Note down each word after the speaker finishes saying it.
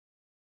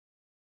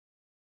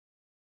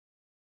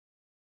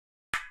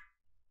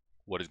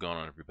What is going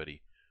on,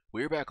 everybody?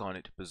 We're back on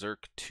it.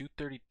 Berserk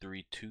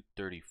 233,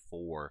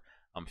 234.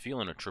 I'm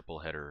feeling a triple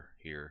header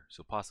here,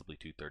 so possibly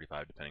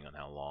 235, depending on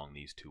how long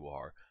these two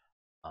are.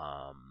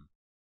 Um,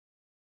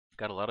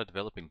 got a lot of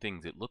developing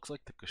things. It looks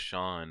like the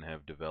Kashan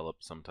have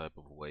developed some type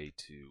of way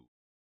to.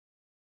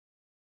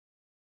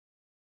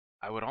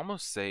 I would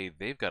almost say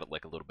they've got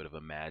like a little bit of a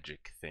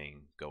magic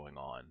thing going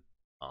on.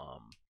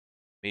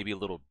 Maybe a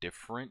little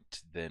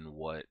different than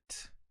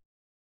what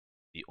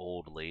the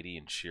old lady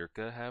and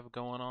Shirka have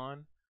going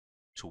on.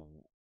 To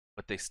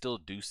But they still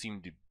do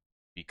seem to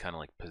be kind of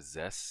like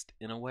possessed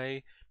in a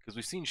way, because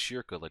we've seen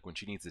Shirka, like when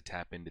she needs to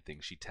tap into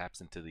things, she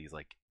taps into these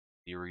like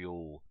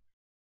ethereal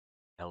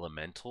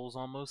elementals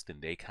almost,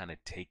 and they kind of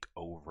take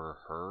over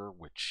her,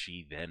 which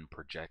she then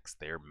projects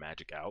their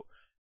magic out.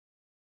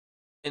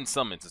 In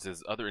some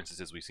instances, other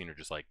instances we've seen her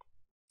just like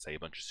say a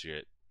bunch of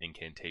shit,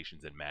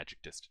 incantations, and magic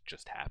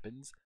just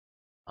happens.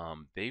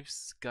 They've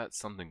got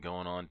something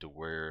going on to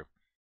where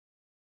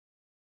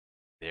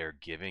they're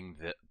giving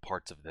the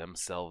parts of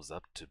themselves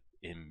up to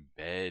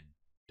embed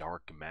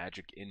dark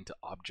magic into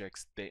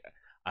objects.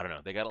 I don't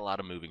know. They got a lot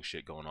of moving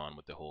shit going on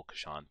with the whole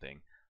Kashan thing.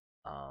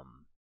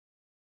 Um,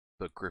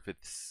 but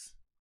Griffith's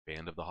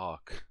Band of the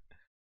Hawk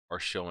are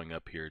showing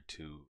up here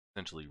to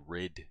essentially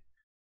rid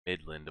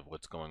Midland of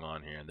what's going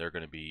on here, and they're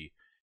going to be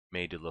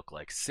made to look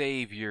like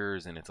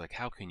saviors. And it's like,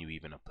 how can you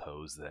even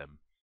oppose them?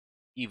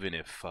 Even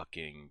if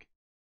fucking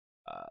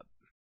uh,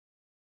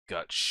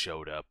 Gut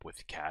showed up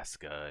with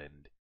Casca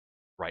and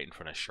right in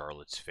front of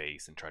Charlotte's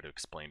face and try to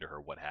explain to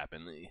her what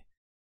happened.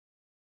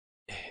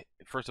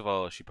 First of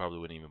all, she probably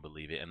wouldn't even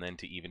believe it, and then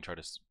to even try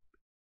to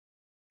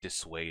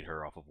dissuade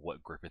her off of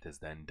what Griffith has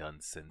then done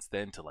since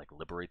then to like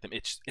liberate them,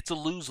 it's a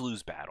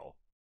lose-lose battle.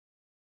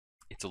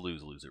 It's a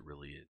lose-lose, it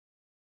really is.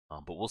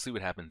 But we'll see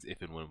what happens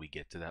if and when we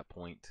get to that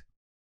point.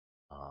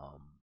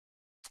 Um,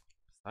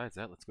 Besides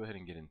that, let's go ahead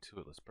and get into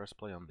it. Let's press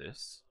play on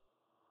this.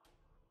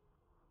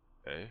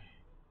 Okay,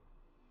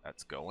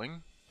 that's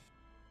going.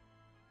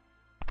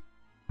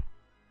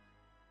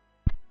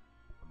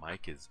 The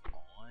mic is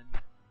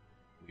on.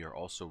 We are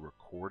also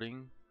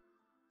recording.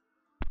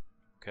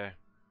 Okay.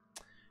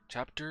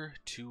 Chapter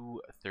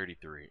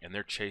 233. And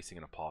they're chasing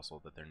an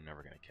apostle that they're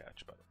never going to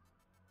catch, by the way.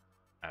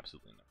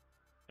 Absolutely not,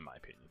 in my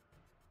opinion.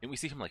 Didn't we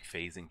see him like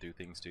phasing through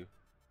things too?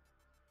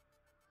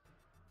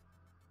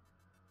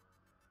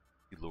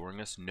 He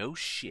luring us? No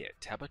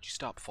shit. How about you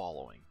stop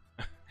following?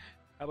 How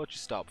about you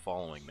stop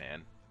following,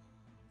 man?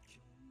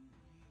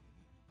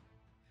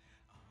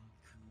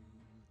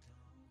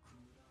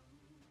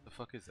 The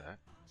fuck is that?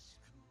 Has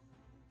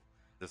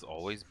this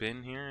always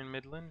been here in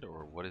Midland,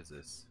 or what is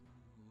this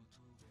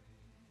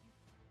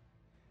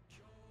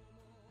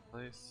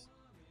place?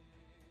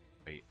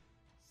 Wait.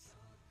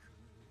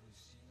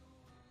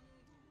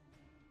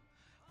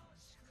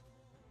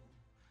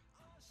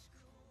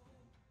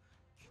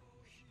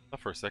 I thought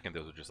for a second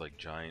those were just like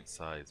giant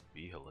sized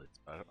behelets,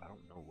 but I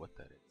don't know what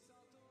that is.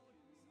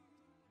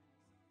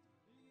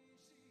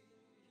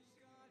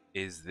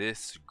 Is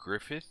this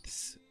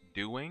Griffith's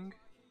doing?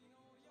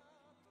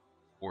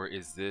 Or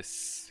is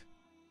this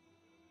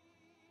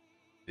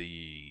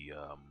the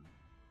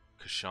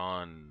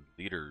Kashan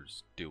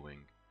leaders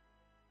doing?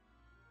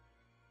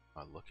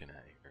 Am I looking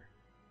at here?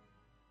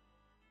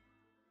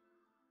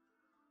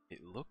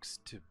 It looks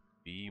to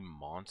be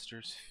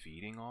monsters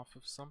feeding off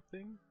of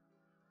something.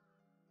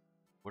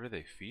 What are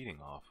they feeding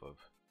off of?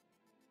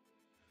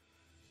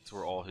 That's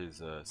where all his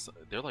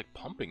they're like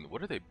pumping.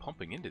 What are they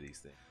pumping into these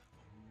things?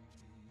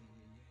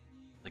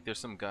 Like there's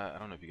some guy, I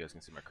don't know if you guys can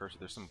see my cursor,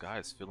 there's some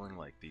guys filling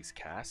like these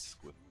casks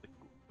with, like,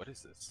 what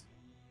is this?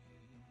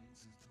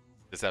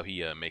 This is how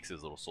he makes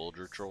his little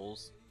soldier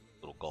trolls,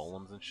 little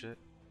golems and shit.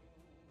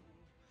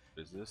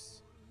 What is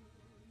this?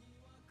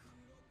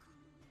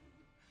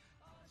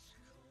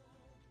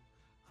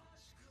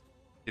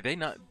 Do they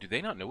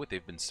not know what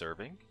they've been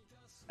serving?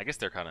 I guess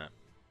they're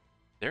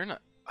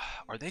not,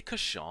 are they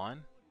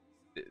Kashan?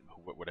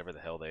 Whatever the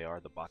hell they are,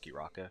 the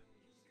Bakiraka?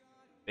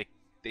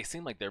 They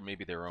seem like they're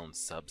maybe their own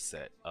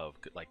subset of,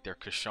 like, they're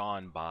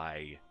Kashan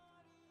by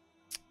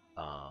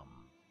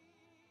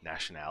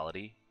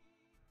nationality.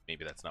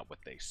 Maybe that's not what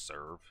they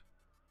serve.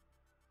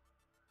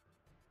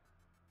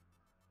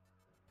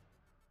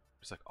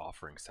 Just like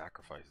offering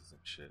sacrifices and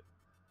shit.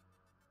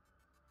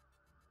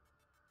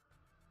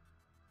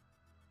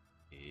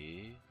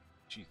 Eh?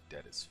 She's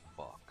dead as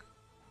fuck.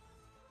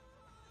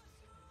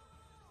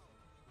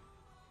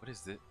 What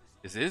is it?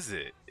 This is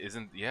it.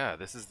 Isn't, yeah,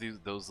 this is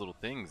those little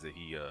things that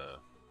he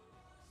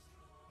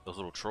those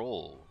little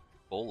troll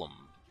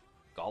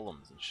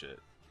golems and shit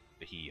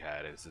that he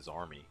had as his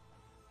army.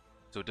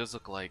 So it does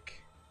look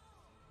like,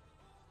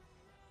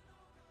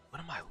 what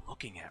am I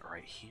looking at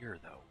right here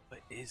though?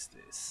 What is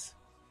this?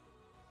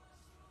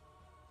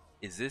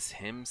 Is this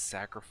him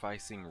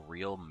sacrificing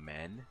real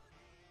men?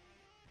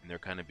 And they're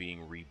kind of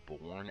being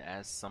reborn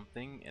as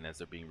something, and as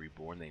they're being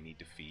reborn they need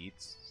to feed.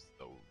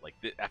 So like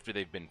after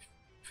they've been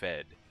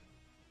fed,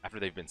 after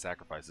they've been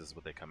sacrificed, this is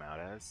what they come out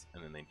as,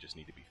 and then they just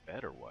need to be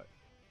fed, or what?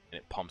 And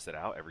it pumps it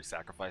out, every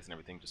sacrifice and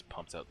everything just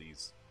pumps out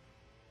these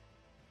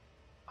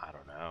I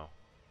don't know.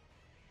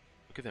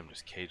 Look at them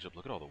just caged up.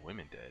 Look at all the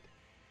women dead.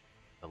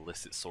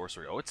 Illicit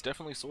sorcery. Oh, it's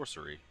definitely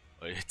sorcery.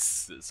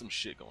 It's some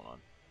shit going on.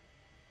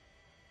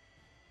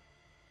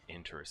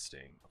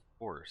 Interesting. Of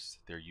course,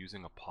 they're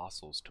using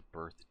apostles to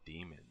birth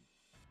demons.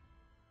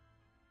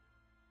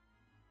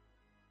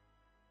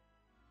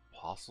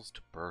 Apostles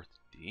to birth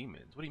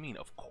demons? What do you mean,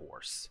 of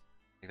course?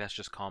 Like, that's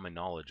just common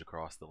knowledge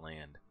across the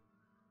land.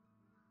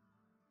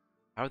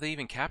 How are they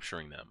even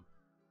capturing them?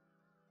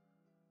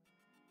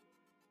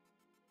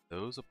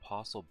 Those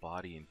apostle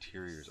body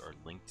interiors are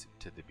linked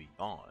to the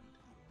beyond.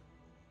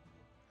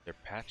 They're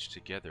patched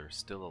together,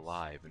 still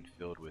alive, and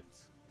filled with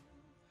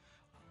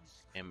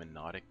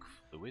amniotic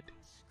fluid.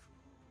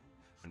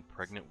 When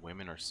pregnant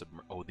women are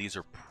submerged. Oh, these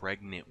are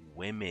pregnant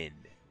women.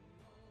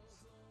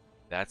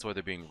 That's why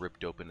they're being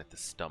ripped open at the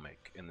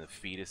stomach, and the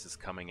fetus is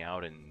coming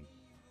out, and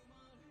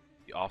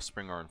the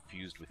offspring are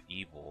infused with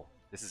evil.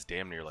 This is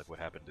damn near like what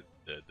happened to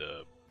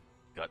the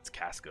Guts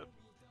Casca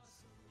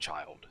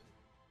child.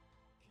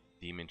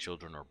 Demon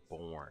children are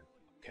born.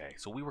 Okay,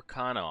 so we were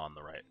kind of on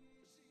the right,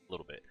 a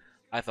little bit.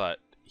 I thought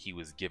he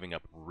was giving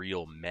up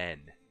real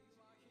men,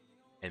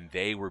 and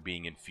they were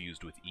being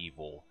infused with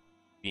evil,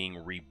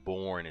 being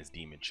reborn as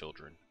demon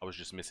children. I was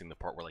just missing the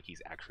part where like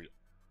he's actually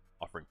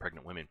offering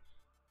pregnant women.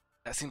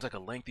 That seems like a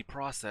lengthy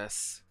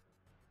process.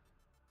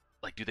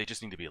 Like, do they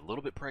just need to be a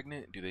little bit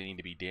pregnant? Do they need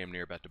to be damn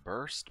near about to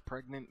burst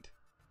pregnant?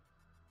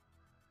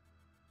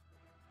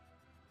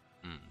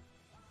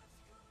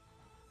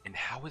 And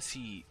how is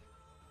he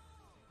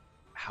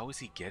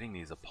getting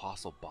these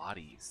apostle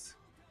bodies?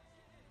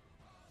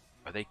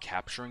 Are they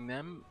capturing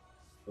them?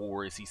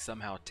 Or is he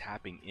somehow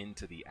tapping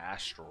into the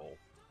astral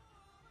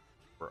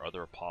where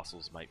other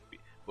apostles might be?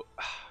 But,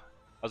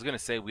 I was going to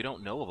say, we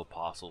don't know of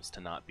apostles to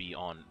not be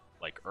on,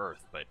 like,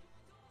 Earth, but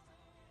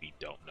we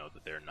don't know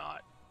that they're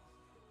not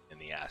in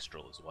the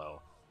astral as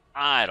well.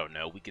 I don't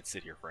know. We could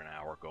sit here for an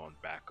hour going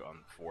back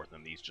and forth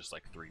on these just,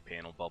 like,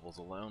 3-panel bubbles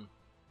alone.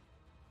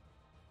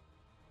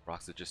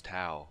 Roxa, just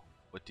how?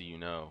 What do you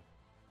know?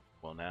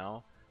 Well,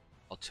 now,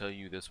 I'll tell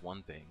you this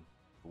one thing.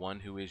 The one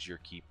who is your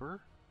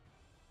keeper,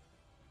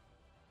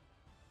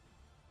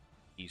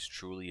 he's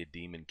truly a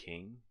demon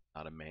king,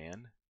 not a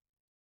man.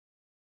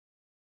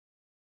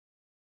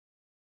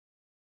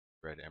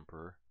 Red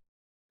Emperor,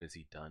 what has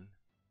he done?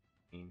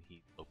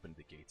 He opened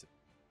the gates of...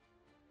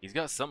 He's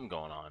got something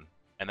going on,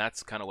 and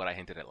that's kind of what I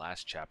hinted at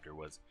last chapter.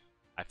 Was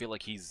I feel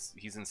like he's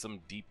in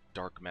some deep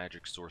dark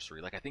magic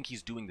sorcery. Like, I think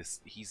he's doing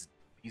this. He's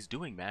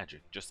doing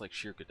magic just like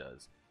Shirka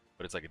does,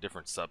 but it's like a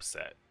different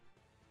subset.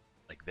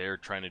 Like, they're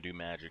trying to do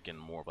magic in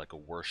more of like a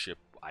worship,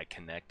 I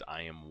connect,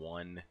 I am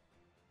one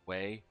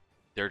way.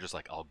 They're just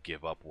like, I'll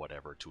give up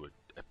whatever to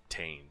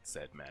obtain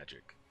said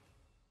magic.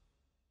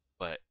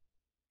 But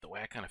the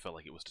way I kind of felt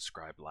like it was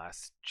described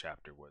last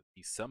chapter was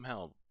he's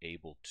somehow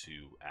able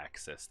to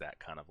access that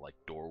kind of like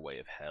doorway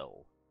of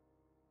hell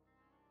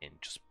and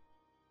just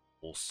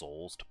pull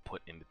souls to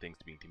put into things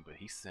to be team. But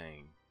he's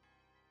saying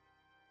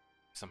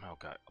somehow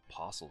got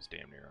apostles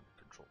damn near under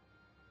control.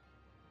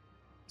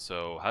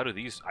 So how do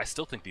these? I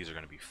still think these are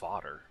going to be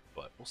fodder,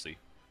 but we'll see.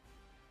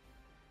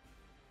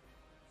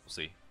 We'll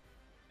see.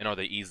 And are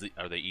they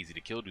easy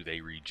to kill? Do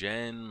they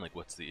regen? Like,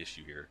 what's the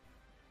issue here?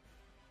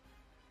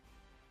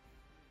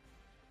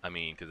 I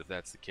mean, because if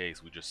that's the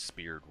case, we just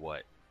speared,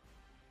 what,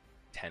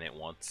 10 at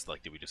once?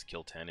 Like, did we just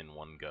kill 10 in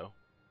one go?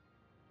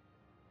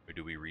 Or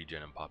do we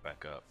regen and pop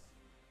back up?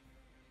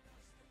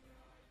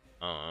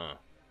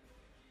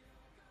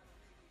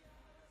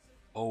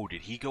 Oh,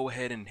 did he go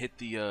ahead and hit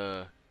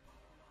the,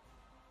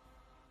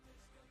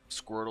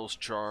 Squirtle's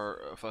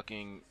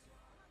fucking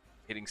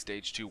hitting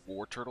stage 2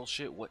 War Turtle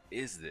shit? What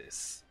is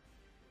this?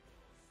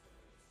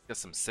 Got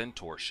some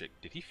Centaur shit.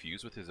 Did he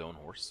fuse with his own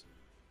horse?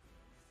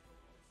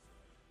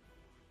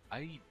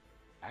 I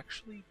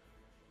actually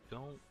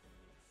don't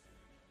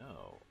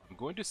know. I'm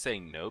going to say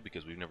no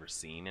because we've never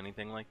seen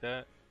anything like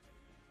that.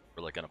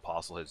 Where like an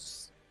apostle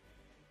has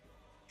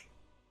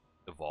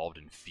evolved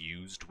and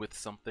fused with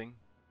something.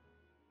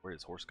 Where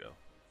does horse go?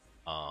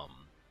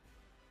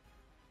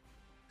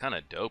 Kind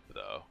of dope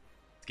though.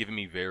 It's giving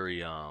me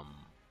very kind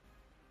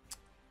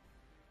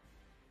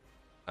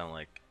of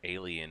like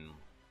Alien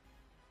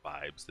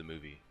vibes, the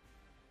movie.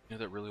 You know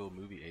that really old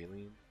movie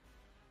Alien?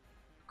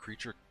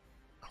 Creature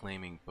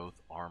claiming both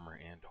armor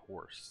and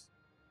horse.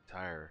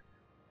 Entire,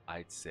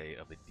 I'd say,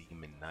 of a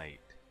demon knight.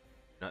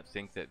 Do not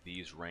think that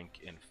these rank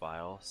and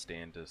file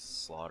stand to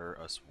slaughter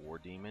us war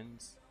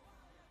demons.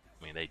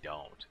 I mean, they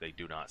don't. They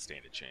do not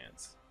stand a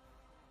chance.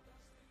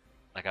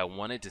 Like, I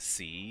wanted to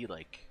see,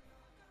 like,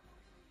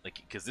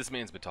 because this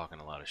man's been talking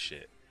a lot of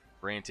shit.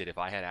 Granted, if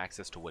I had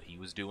access to what he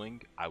was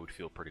doing, I would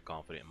feel pretty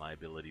confident in my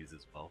abilities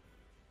as well.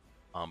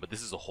 But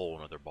this is a whole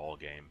another ball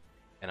game.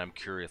 And I'm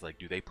curious, like,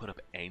 do they put up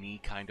any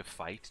kind of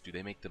fight? Do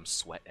they make them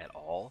sweat at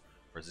all?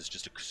 Or is this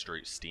just a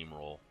straight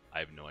steamroll? I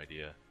have no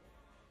idea.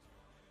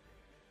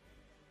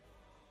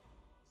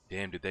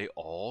 Damn, did they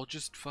all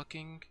just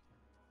fucking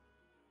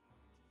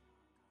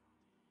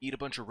eat a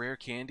bunch of rare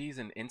candies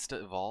and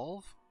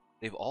insta-evolve?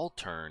 They've all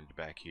turned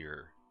back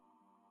here.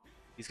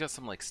 He's got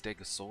some like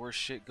Stegosaurus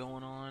shit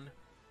going on.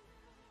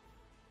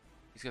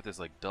 He's got this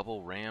like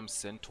double ram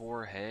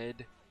centaur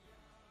head.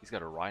 He's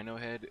got a rhino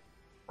head,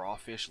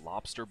 crawfish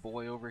lobster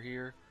boy over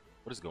here.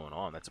 What is going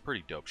on? That's a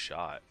pretty dope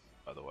shot,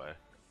 by the way.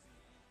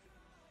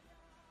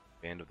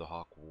 Band of the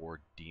Hawk War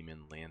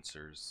Demon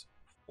Lancers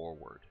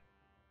forward.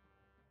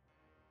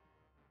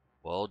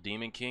 Well,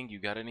 Demon King, you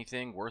got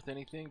anything worth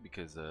anything?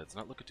 Because it's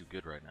not looking too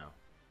good right now.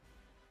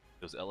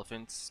 Those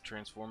elephants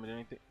transform into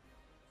anything?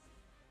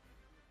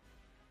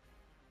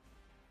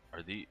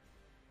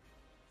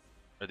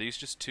 Are these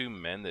just two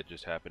men that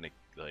just happen to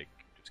like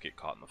just get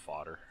caught in the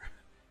fodder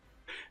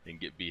and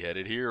get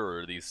beheaded here, or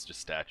are these just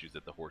statues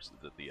that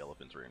the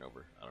elephants ran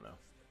over? I don't know.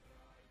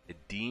 A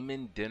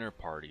demon dinner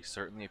party,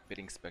 certainly a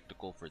fitting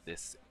spectacle for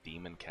this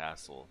demon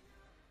castle.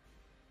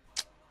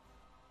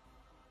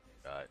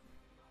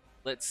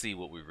 Let's see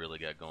what we really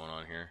got going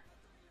on here.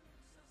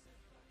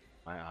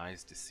 My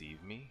eyes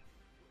deceive me.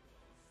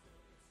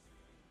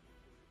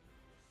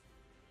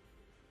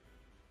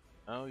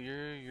 Oh,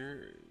 you're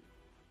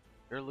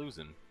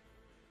losing.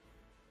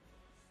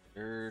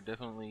 You're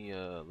definitely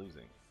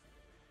losing.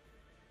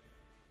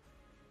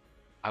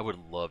 I would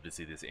love to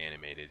see this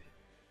animated.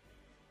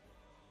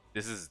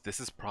 This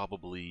is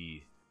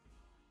probably,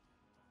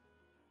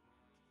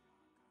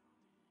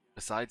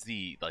 besides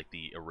the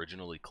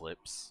original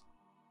Eclipse,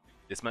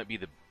 this might be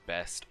the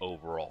best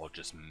overall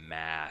just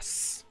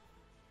mass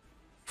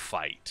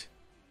fight.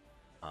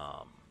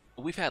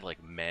 We've had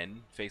like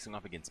men facing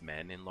off against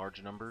men in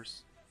large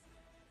numbers,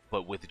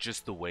 but with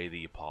just the way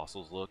the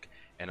apostles look,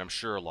 and I'm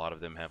sure a lot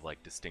of them have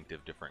like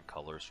distinctive different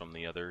colors from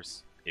the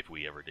others, if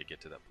we ever did get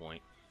to that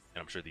point.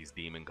 And I'm sure these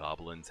demon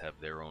goblins have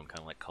their own kind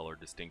of like color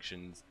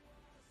distinctions.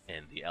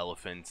 And the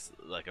elephants,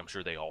 like, I'm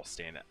sure they all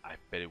stand. I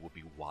bet it would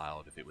be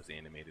wild if it was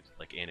animated,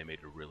 like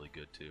animated really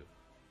good too.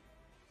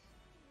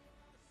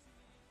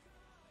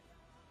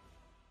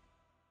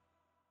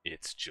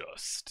 It's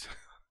just,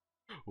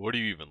 what are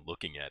you even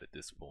looking at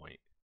this point?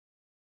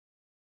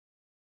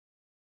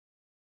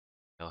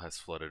 Hell has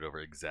flooded over,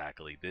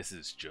 exactly. This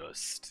is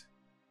just,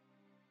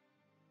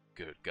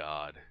 good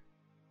God.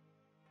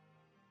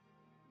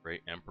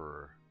 Great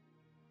Emperor.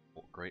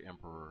 Well, Great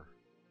Emperor.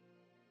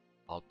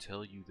 I'll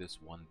tell you this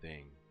one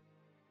thing.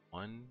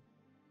 One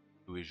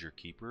who is your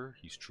keeper,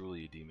 he's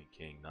truly a demon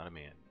king, not a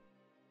man.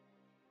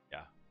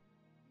 Yeah.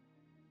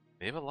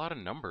 They have a lot of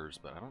numbers,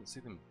 but I don't see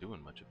them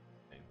doing much of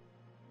anything.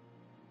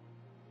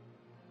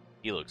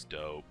 He looks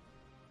dope.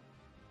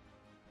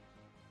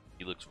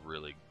 He looks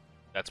really...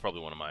 That's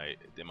probably one of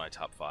in my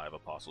top 5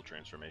 apostle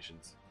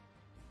transformations.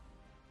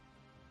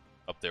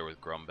 Up there with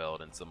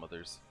Grumbeld and some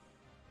others.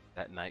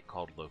 That knight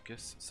called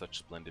Locust, such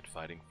splendid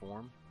fighting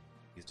form.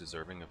 He's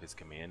deserving of his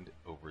command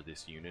over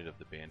this unit of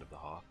the Band of the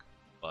Hawk,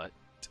 but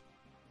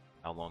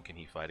how long can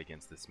he fight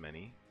against this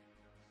many?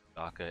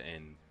 Shaka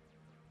and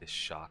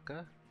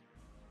Ishaka?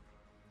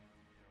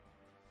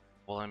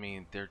 Well, I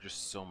mean, they're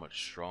just so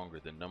much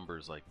stronger. The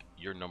numbers, like,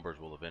 your numbers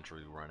will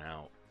eventually run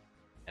out.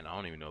 And I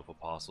don't even know if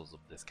apostles of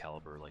this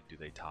caliber, like, do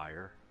they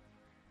tire?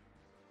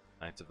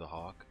 Knights of the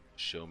Hawk,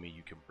 show me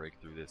you can break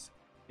through this.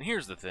 And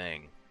here's the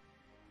thing.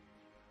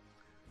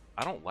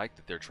 I don't like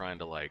that they're trying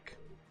to, like...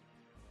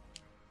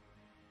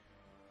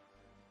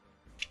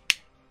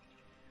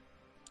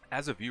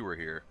 As a viewer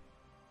here,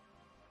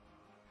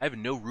 I have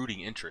no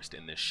rooting interest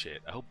in this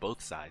shit. I hope both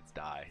sides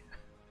die.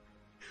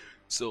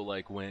 So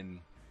like when,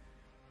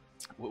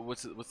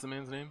 what's the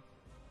man's name?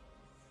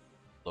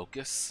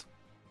 Locust.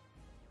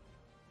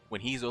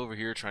 When he's over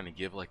here trying to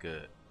give like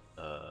a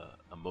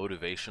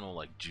motivational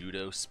like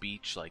judo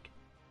speech, like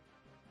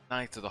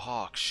Knights of the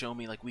Hawk, show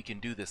me like we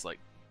can do this. Like,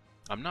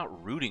 I'm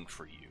not rooting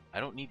for you. I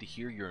don't need to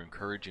hear your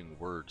encouraging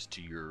words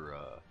to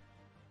your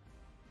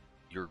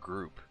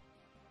group.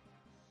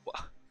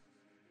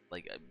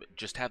 Like,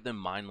 just have them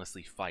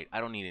mindlessly fight. I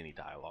don't need any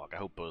dialogue. I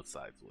hope both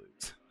sides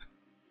lose.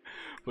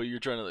 But you're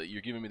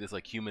giving me this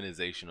like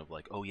humanization of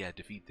like, oh yeah,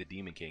 defeat the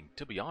Demon King.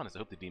 To be honest, I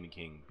hope the Demon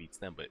King beats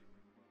them, but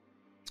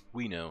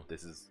we know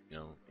this is, you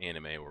know,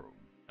 anime, or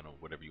I don't know,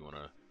 whatever you want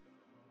to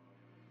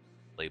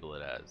label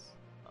it as.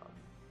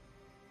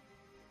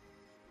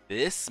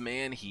 This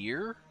man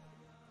here,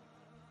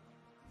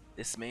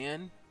 this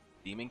man,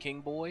 Demon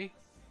King boy,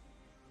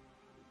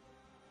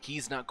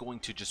 he's not going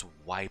to just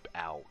wipe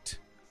out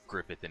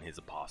Griffith and his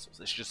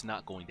apostles. It's just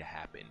not going to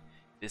happen.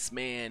 This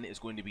man is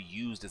going to be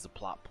used as a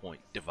plot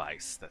point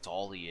device. That's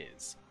all he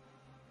is.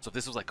 So if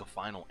this was like a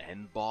final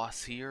end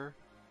boss here,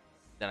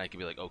 then I could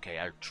be like, okay,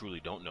 I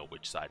truly don't know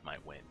which side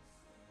might win.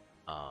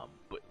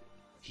 But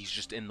he's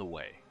just in the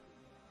way.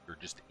 You're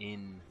just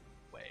in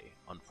the way,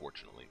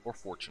 unfortunately, or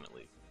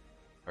fortunately,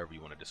 however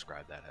you want to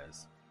describe that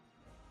as.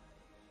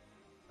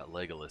 Got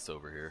Legolas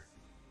over here.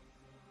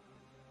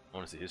 I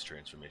want to see his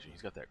transformation.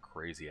 He's got that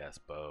crazy ass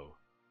bow.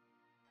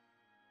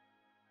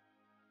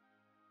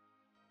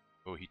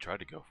 Oh, he tried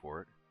to go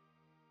for it.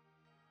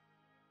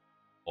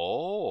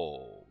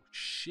 Oh,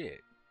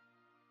 shit.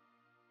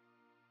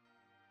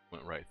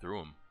 Went right through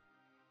him.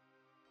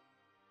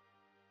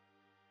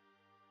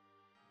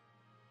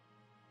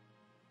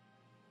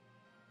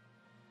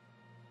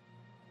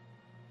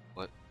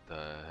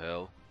 The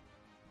hell?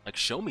 Like,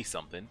 show me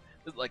something.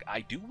 Like,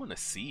 I do want to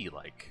see,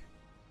 like,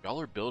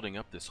 y'all are building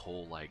up this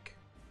whole, like,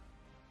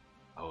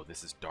 oh,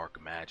 this is dark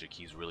magic.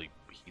 He's really,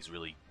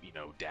 you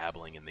know,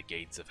 dabbling in the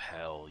gates of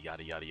hell,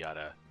 yada, yada,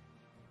 yada.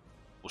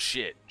 Well,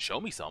 shit,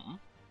 show me something.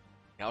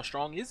 How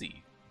strong is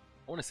he?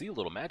 I want to see a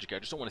little magic. I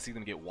just don't want to see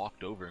them get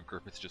walked over and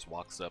Griffith just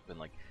walks up and,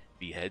 like,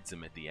 beheads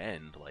him at the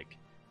end. Like,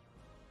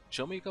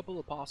 show me a couple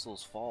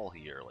apostles fall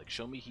here. Like,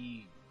 show me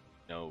he,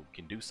 you know,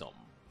 can do something.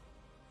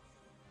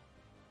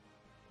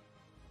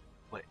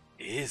 What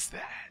is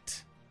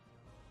that?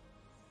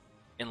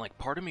 And, like,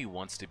 part of me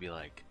wants to be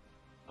like,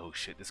 oh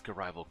shit, this could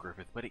rival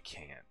Griffith, but it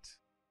can't.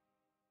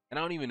 And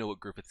I don't even know what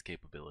Griffith's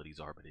capabilities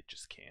are, but it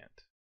just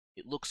can't.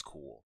 It looks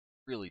cool.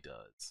 It really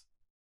does.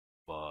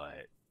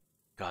 But,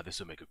 God, this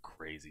would make a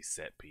crazy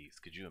set piece.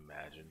 Could you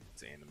imagine?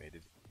 It's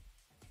animated.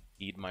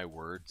 Heed my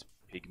words,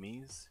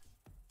 pygmies.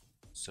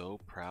 So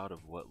proud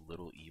of what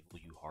little evil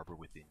you harbor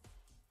within.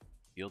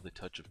 Feel the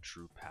touch of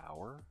true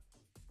power.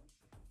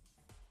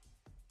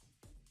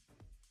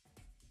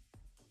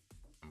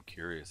 I'm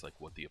curious, like,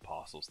 what the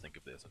apostles think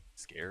of this. Are they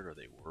scared? Are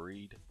they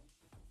worried?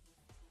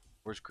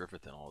 Where's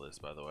Griffith in all this,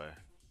 by the way?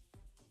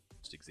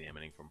 Just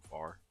examining from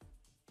far.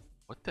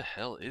 What the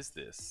hell is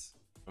this?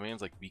 The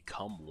man's like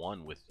become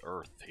one with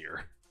Earth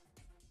here.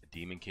 A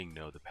demon king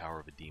know the power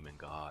of a demon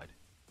god.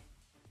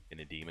 Can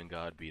a demon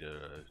god beat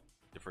a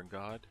different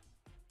god?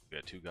 We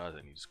got two gods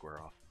that need to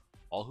square off.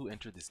 All who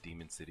enter this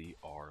demon city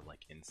are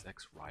like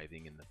insects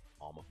writhing in the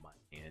palm of my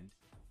hand.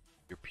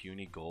 Your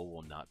puny goal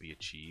will not be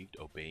achieved.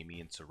 Obey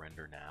me and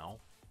surrender now.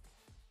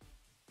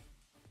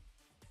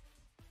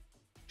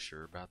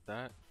 Sure about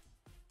that?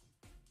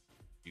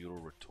 Feudal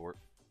retort.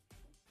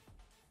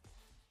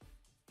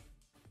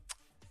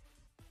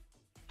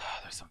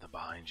 There's something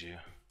behind you.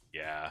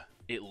 Yeah,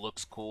 it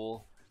looks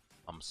cool.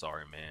 I'm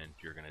sorry, man.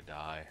 You're gonna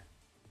die.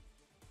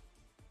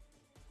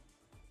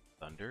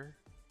 Thunder?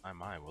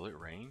 My, will it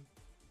rain?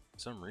 For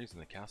some reason,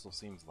 the castle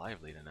seems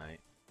lively tonight.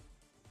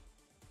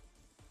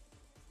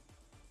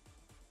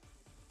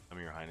 Come,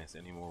 your highness,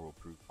 any more will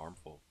prove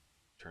harmful.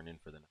 Turn in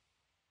for the night.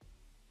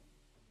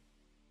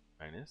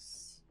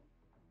 Highness?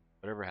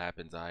 Whatever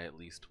happens, I at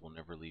least will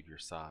never leave your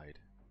side.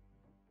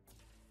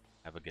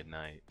 Have a good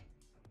night.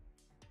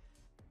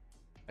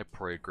 I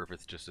pray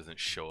Griffith just doesn't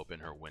show up in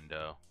her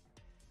window.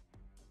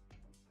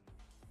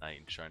 Knight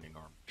in shining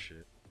armor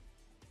shit.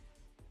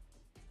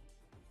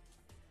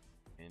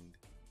 And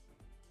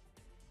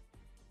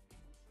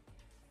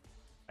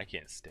I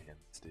can't stand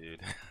this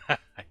dude. I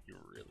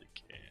really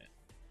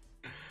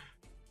can't.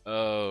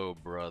 Oh,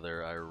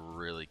 brother, I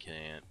really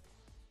can't.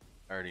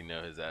 I already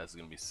know his ass is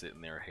gonna be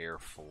sitting there, hair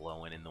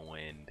flowing in the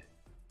wind.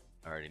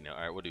 I already know.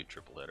 Alright, we'll do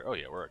triple header. Oh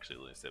yeah, we're actually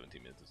only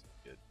 17 minutes. This is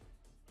good.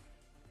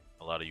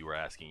 A lot of you were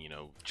asking, you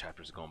know,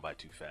 chapters are going by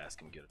too fast.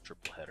 Can we get a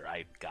triple header?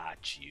 I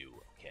got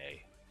you,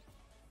 okay?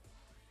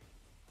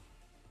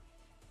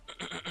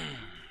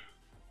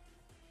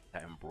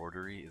 That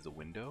embroidery is a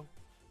window.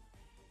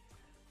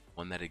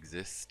 One that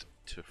exists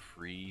to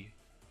free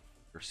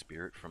her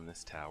spirit from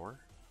this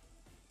tower.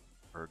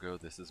 Ergo,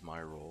 this is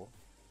my role.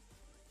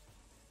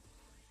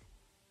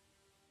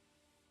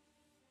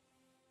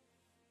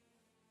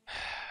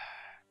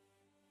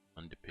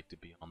 Undepicted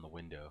beyond the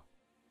window.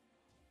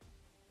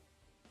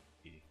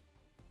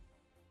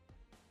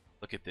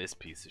 Look at this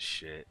piece of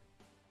shit.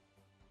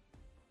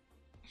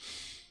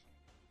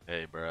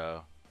 Hey,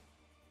 bro.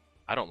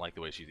 I don't like the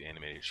way she's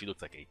animated. She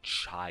looks like a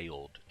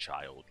child,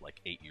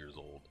 like 8 years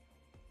old.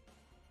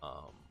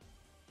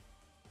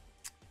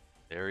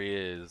 There he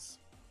is.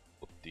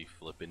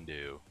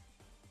 Whoop-de-flippin'-do.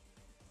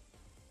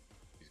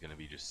 He's gonna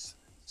be just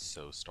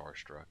so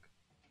starstruck.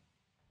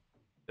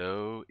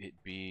 Though it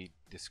be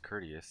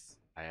discourteous,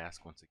 I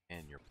ask once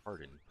again your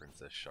pardon,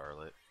 Princess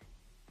Charlotte.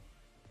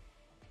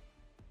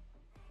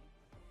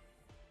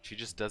 She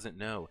just doesn't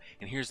know.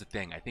 And here's the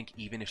thing, I think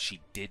even if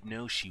she did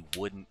know, she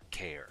wouldn't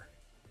care.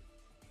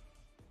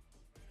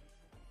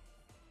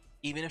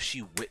 Even if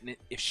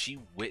she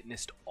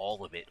witnessed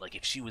all of it, like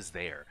if she was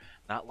there,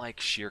 not like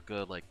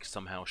Shirka like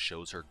somehow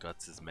shows her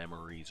guts as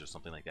memories or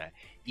something like that.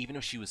 Even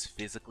if she was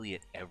physically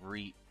at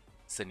every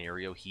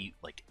scenario,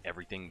 like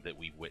everything that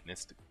we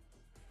witnessed,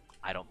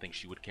 I don't think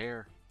she would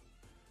care.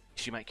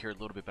 She might care a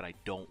little bit, but I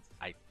don't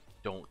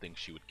think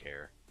she would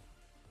care.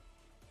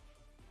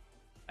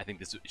 I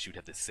think she would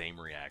have the same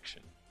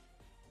reaction.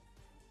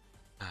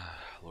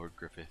 Lord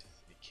Griffith,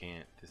 it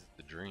can't. This is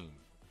the dream.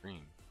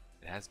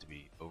 It has to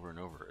be, over and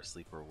over,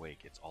 asleep or awake.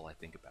 It's all I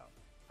think about.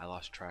 I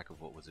lost track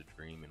of what was a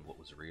dream and what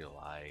was real.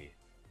 I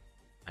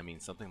mean,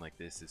 something like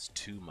this is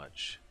too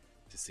much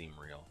to seem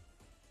real.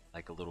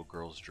 Like a little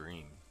girl's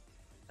dream.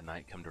 A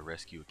knight come to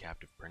rescue a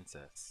captive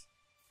princess.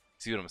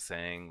 See what I'm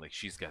saying? Like,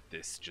 she's got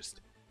this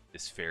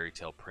fairy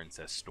tale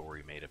princess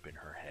story made up in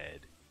her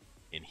head.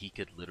 And he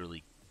could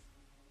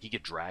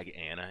drag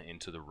Anna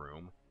into the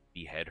room,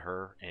 behead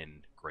her,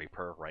 and grape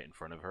her right in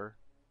front of her.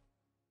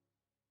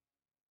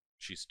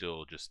 She's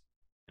still just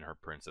in her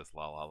princess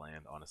la la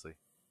land, honestly.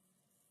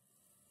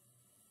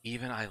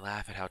 Even I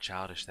laugh at how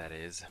childish that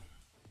is.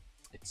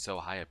 It's so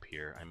high up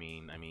here. I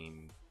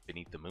mean,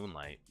 beneath the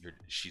moonlight.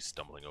 She's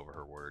stumbling over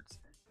her words.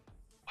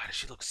 Why does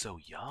she look so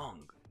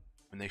young?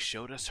 When they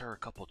showed us her a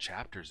couple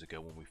chapters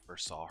ago when we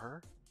first saw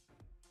her,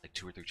 like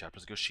 2 or 3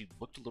 chapters ago, she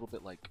looked a little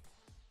bit like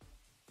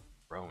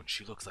grown.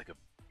 She looks like a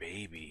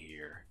baby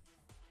here.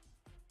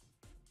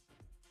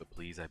 But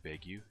please, I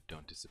beg you,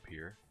 don't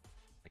disappear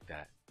like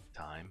that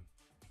time.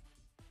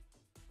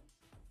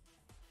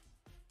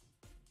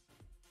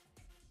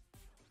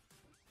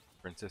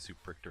 Princess who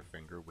pricked her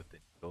finger with the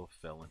needle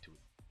fell into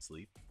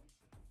sleep.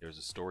 There's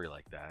a story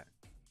like that.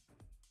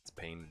 It's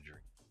pain to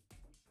drink.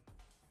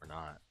 Or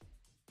not.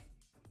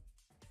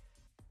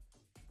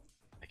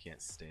 I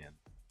can't stand.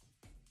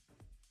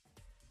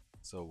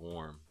 So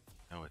warm.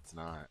 No, it's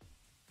not.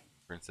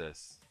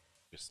 Princess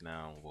just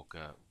now woke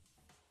up.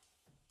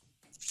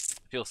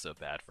 I feel so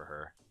bad for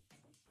her.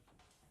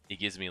 It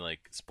gives me like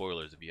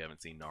spoilers if you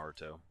haven't seen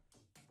Naruto.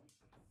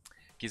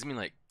 It gives me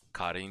like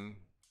Karin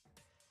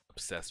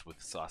obsessed with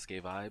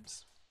Sasuke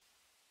vibes.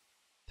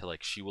 To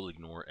like she will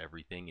ignore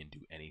everything and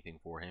do anything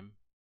for him.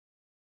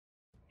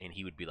 And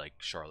he would be like,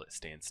 Charlotte,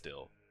 stand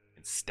still,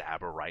 and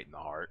stab her right in the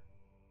heart.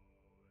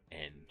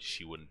 And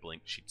she wouldn't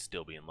blink. She'd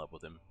still be in love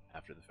with him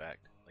after the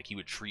fact. Like he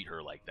would treat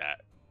her like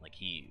that. Like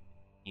he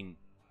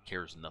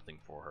cares nothing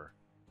for her.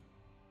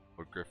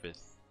 Lord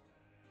Griffith.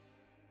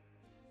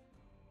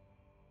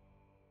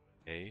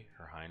 Hey,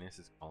 Her Highness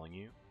is calling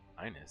you.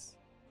 Highness?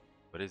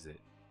 What is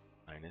it?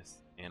 Highness?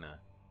 Anna.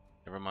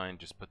 Never mind,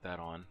 just put that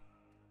on.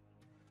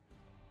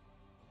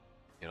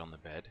 Get on the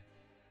bed.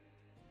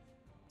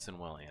 Listen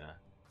well, Anna.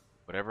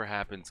 Whatever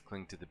happens,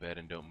 cling to the bed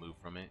and don't move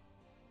from it.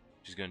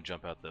 She's gonna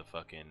jump out the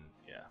fucking...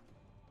 yeah.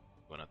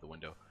 Going out the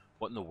window.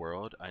 What in the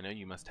world? I know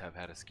you must have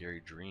had a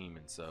scary dream,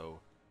 and so...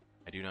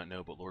 I do not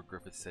know, but Lord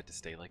Griffith said to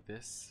stay like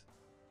this?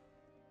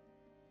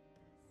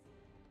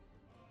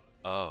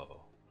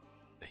 Oh.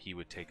 That he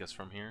would take us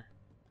from here?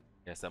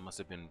 Yes, that must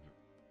have been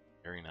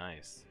very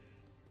nice.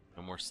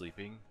 No more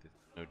sleeping?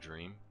 No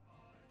dream?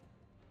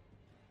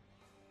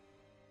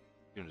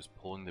 You're just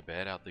pulling the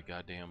bed out the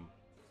goddamn...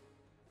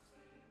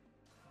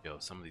 Yo,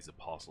 some of these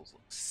apostles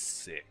look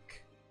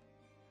sick.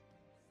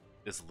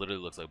 This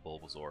literally looks like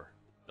Bulbasaur.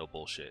 No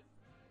bullshit.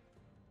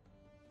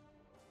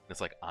 It's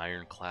like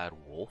ironclad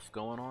wolf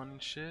going on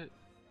and shit.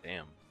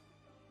 Damn.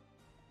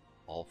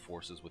 All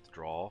forces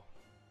withdraw.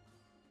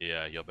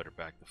 Yeah, y'all better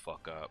back the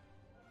fuck up.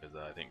 Because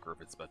I think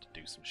Griffith's about to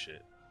do some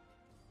shit.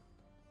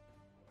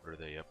 What are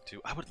they up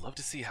to? I would love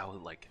to see how,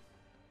 like,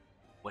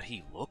 what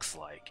he looks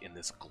like in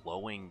this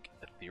glowing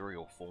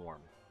ethereal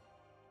form.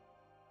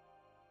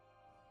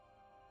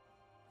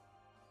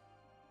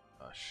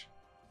 Gosh.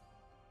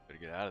 Better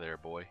get out of there,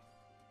 boy.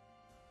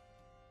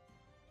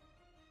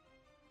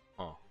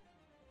 Huh.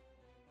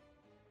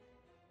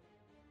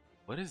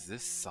 What is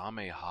this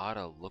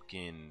Samehada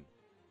looking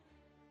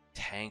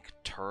tank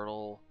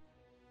turtle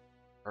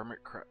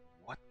hermit crab?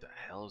 What the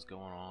hell is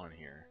going on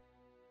here?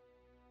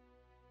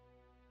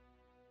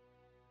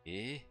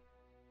 Eh?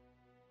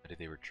 Why did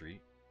they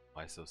retreat?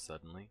 Why so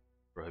suddenly?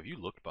 Bro, have you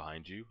looked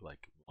behind you,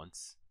 like,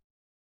 once?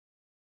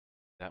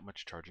 That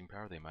much charging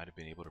power, they might have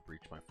been able to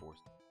breach my force.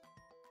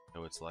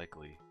 No, it's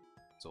likely.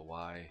 So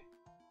why?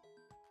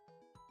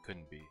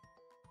 Couldn't be.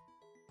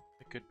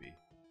 It could be.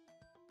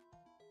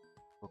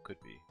 What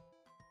could be?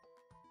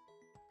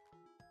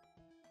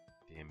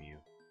 Damn you.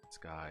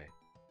 Sky.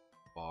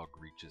 Fog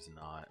reaches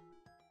not.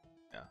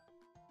 Yeah.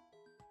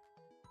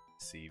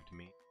 Deceived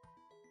me.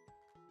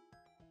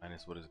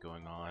 Minus what is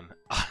going on.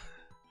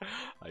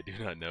 I do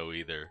not know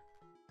either.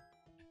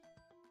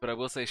 But I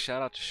will say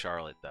shout out to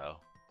Charlotte though.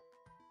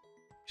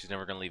 She's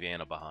never gonna leave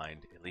Anna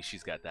behind. At least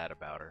she's got that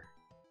about her.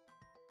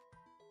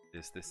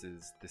 This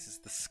is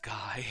the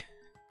sky.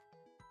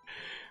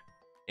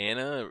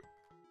 Anna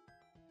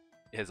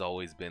has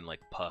always been like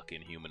Puck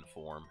in human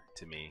form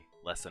to me.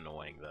 Less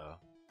annoying though.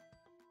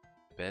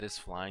 The bed is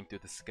flying through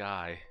the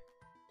sky.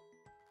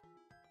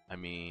 I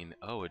mean,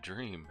 oh, a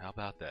dream. How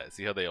about that?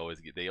 See how they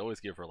always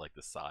give her like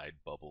the side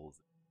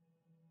bubbles.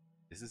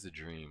 This is a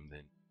dream,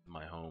 then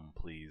my home,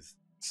 please,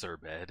 Sir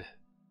Bed.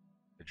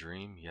 A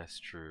dream? Yes,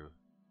 true.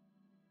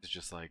 It's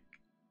just like,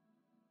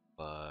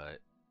 but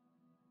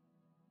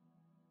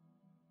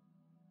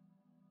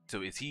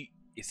so is he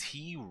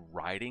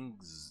riding?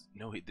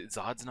 No,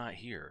 Zod's not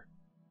here.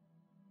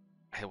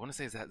 I want to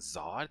say, is that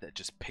Zod that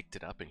just picked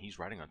it up and he's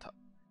riding on top?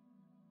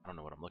 I don't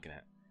know what I'm looking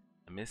at.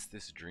 I miss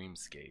this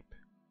dreamscape.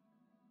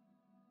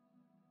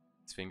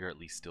 His finger at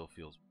least still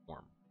feels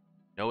warm.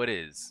 No, it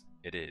is.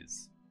 It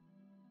is.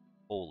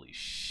 Holy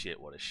shit,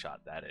 what a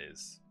shot that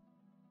is.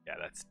 Yeah,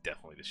 that's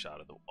definitely the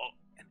shot of the... Oh,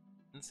 and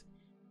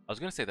I was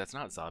going to say that's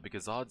not Zod,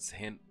 because Zod's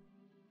hint...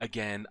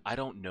 Again, I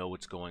don't know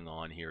what's going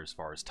on here as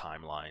far as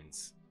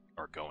timelines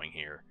are going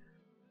here.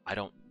 I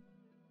don't...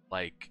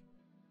 Like...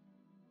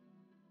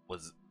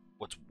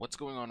 What's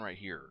going on right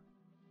here?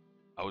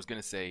 I was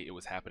going to say it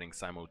was happening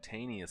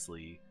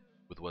simultaneously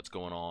with what's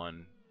going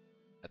on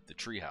at the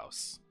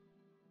treehouse.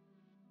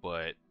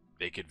 But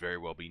they could very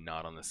well be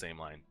not on the same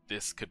line.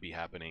 This could be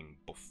happening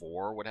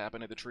before what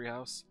happened at the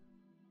treehouse.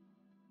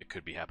 It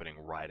could be happening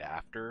right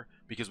after,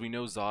 because we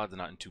know Zod's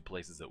not in two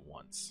places at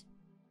once.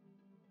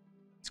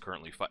 He's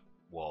currently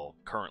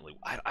currently,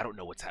 I don't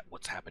know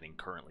what's happening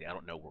currently. I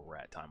don't know where we're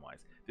at time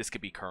wise. This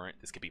could be current,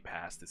 this could be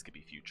past, this could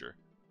be future.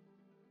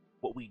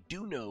 What we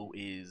do know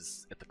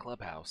is at the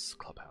clubhouse,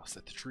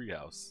 at the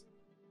treehouse,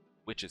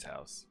 witch's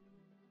house,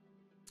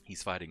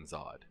 he's fighting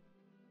Zod.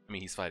 I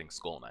mean, he's fighting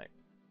Skull Knight.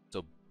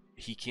 So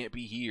he can't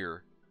be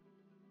here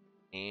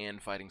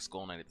and fighting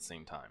Skull Knight at the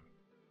same time.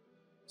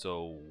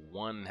 So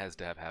one has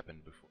to have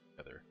happened before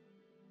the other.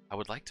 I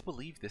would like to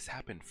believe this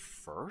happened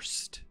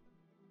first,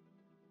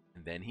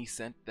 and then he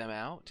sent them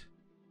out.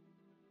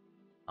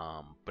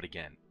 But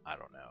again, I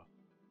don't know.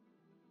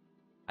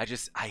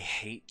 I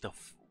hate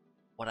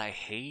what I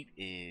hate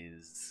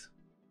is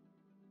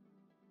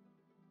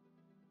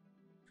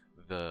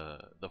the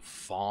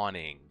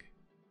fawning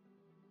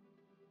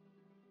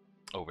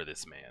over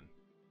this man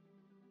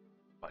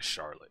by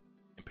Charlotte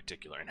in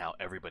particular, and how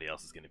everybody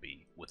else is going to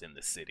be within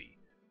the city,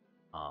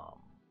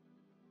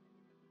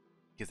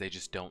 because they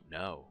just don't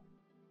know.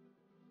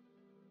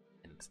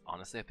 And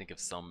honestly, I think if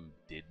some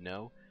did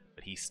know,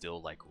 but he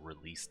still like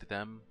released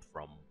them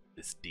from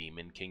this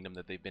demon kingdom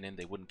that they've been in,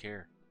 they wouldn't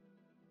care.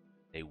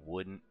 They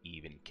wouldn't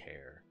even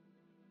care.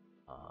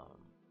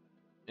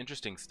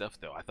 Interesting stuff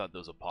though. I thought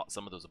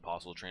some of those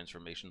apostle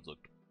transformations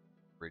looked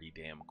pretty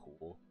damn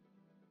cool.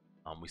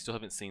 We still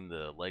haven't seen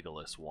the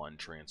Legolas one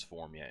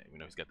transform yet. You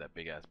know, he's got that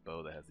big ass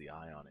bow that has the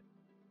eye on it.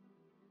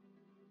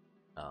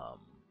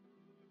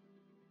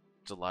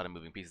 There's a lot of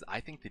moving pieces. I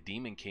think the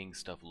Demon King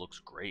stuff looks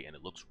great and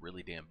it looks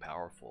really damn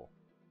powerful.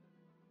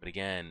 But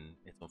again,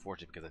 it's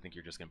unfortunate because I think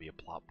you're just going to be a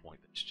plot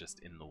point that's just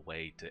in the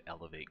way to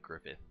elevate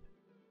Griffith.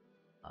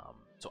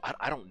 So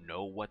I don't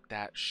know what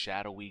that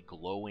shadowy,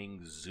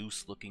 glowing,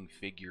 Zeus-looking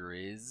figure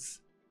is.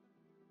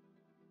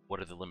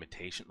 What are the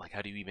limitations? Like,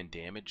 how do you even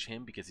damage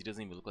him? Because he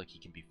doesn't even look like he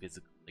can be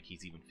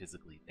he's even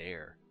physically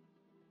there.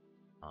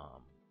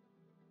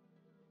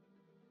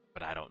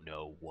 But I don't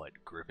know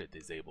what Griffith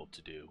is able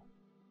to do.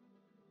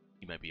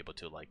 He might be able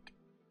to, like,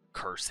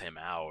 curse him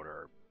out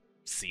or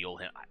seal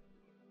him.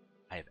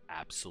 I have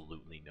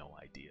absolutely no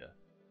idea.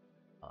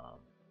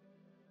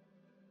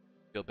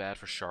 Feel bad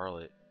for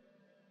Charlotte,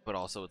 but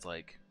also it's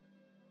like,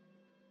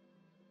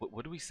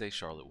 what do we say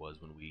Charlotte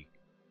was when we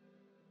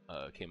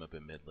came up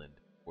in Midland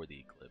for the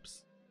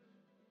eclipse?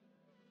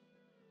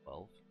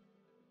 12?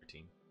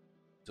 13?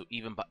 So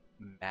even by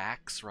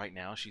max right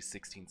now, she's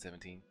 16,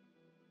 17.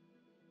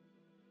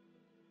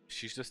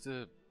 She's just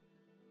a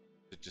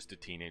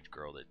teenage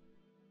girl that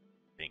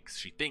thinks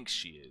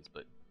she is,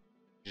 but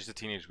just a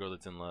teenage girl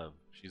that's in love.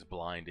 She's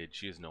blinded.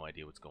 She has no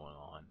idea what's going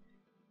on.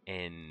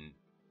 And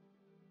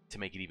to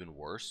make it even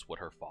worse, what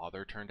her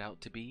father turned out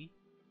to be.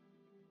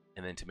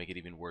 And then to make it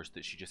even worse,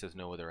 that she just has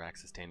no other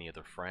access to any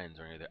other friends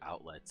or any other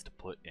outlets to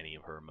put any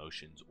of her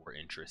emotions or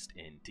interest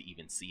in, to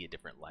even see a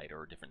different light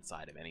or a different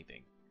side of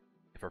anything.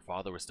 If her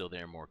father was still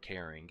there, more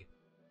caring,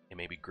 and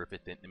maybe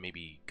Griffith and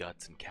maybe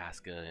Guts and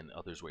Casca and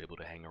others were able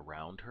to hang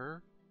around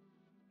her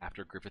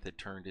after Griffith had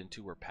turned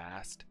into or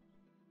passed,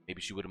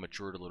 maybe she would have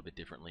matured a little bit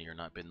differently, or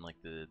not been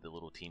like the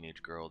little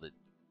teenage girl that,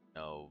 you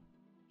know,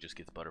 just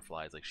gets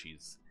butterflies like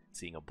she's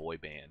seeing a boy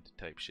band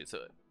type shit. So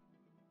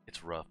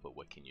it's rough, but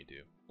what can you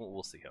do?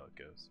 We'll see how it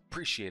goes.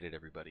 Appreciate it,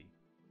 everybody.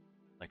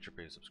 Like, share,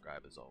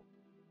 subscribe as always.